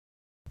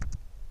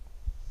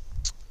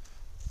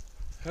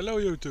Hello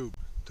YouTube,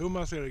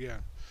 Thomas here again.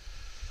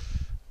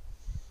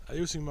 I'm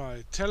using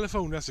my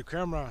telephone as a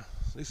camera.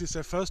 This is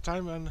the first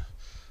time and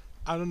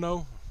I don't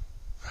know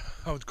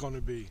how it's gonna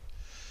be.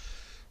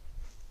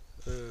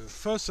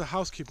 First a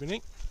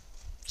housekeeping.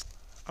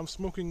 I'm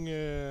smoking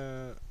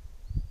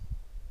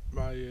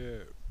my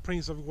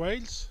Prince of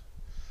Wales,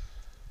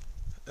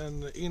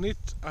 and in it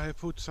I have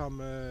put some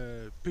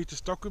Peter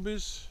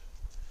Stockerby's,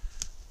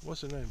 what's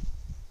the name?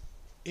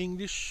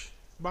 English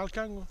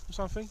Balkan or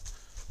something.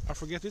 I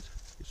forget it.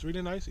 It's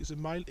really nice. It's a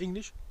mild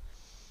English.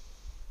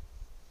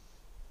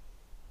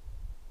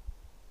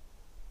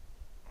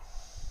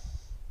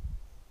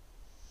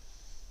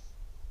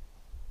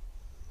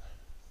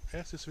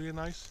 Yes, it's really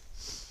nice.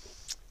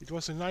 It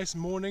was a nice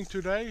morning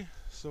today,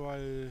 so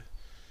I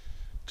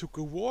took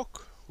a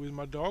walk with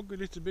my dog a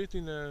little bit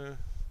in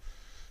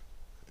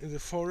the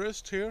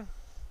forest here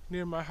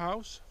near my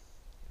house.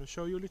 I'll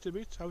show you a little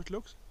bit how it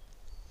looks.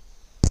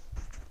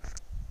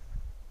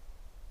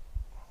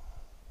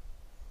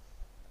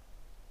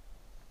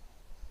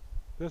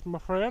 That's my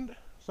friend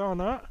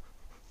Sana.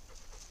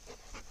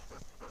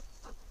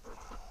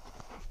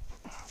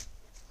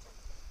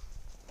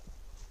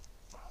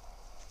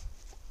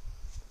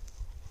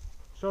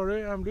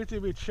 Sorry, I'm a little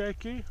bit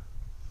shaky.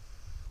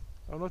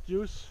 I'm not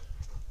used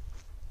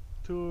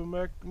to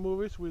make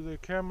movies with a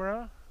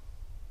camera.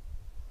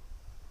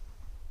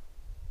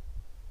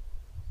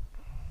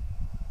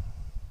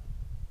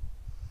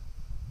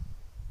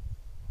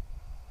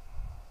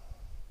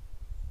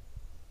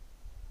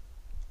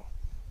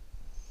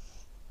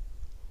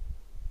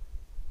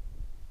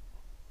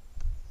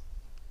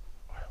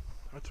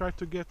 I tried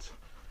to get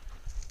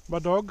my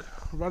dog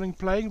running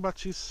playing, but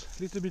she's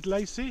a little bit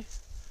lazy.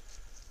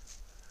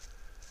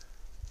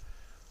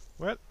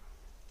 Well,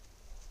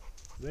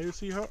 there you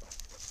see her.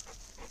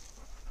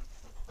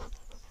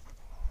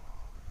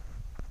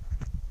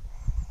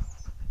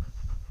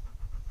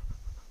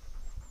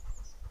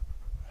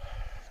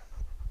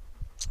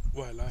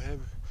 Well, I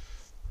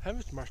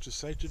haven't much to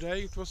say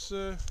today. It was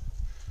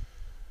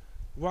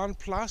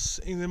 1+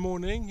 in the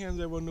morning and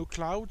there were no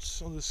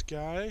clouds on the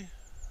sky.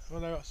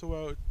 So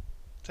I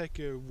take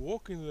a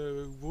walk in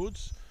the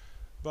woods,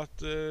 but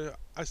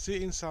I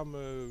see in some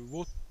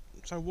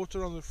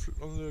water on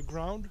the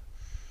ground.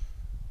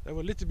 There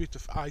was a little bit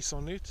of ice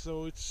on it,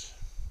 so it's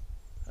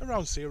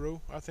around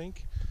 0, I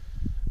think.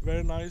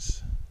 Very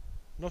nice,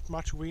 not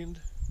much wind,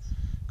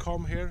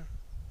 calm here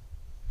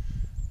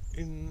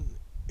in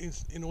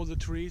all the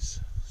trees,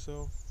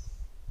 so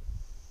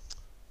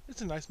it's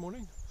a nice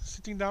morning.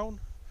 Sitting down,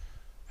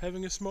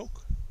 having a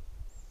smoke.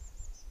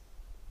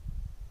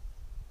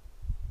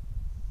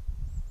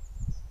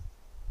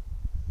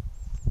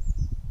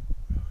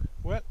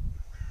 Well,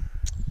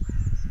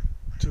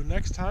 till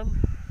next time,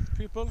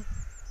 people,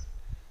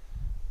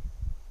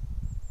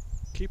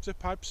 keep the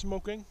pipe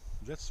smoking.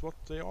 That's what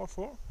they are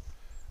for.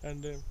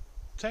 And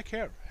take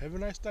care. Have a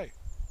nice day.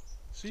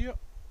 See you.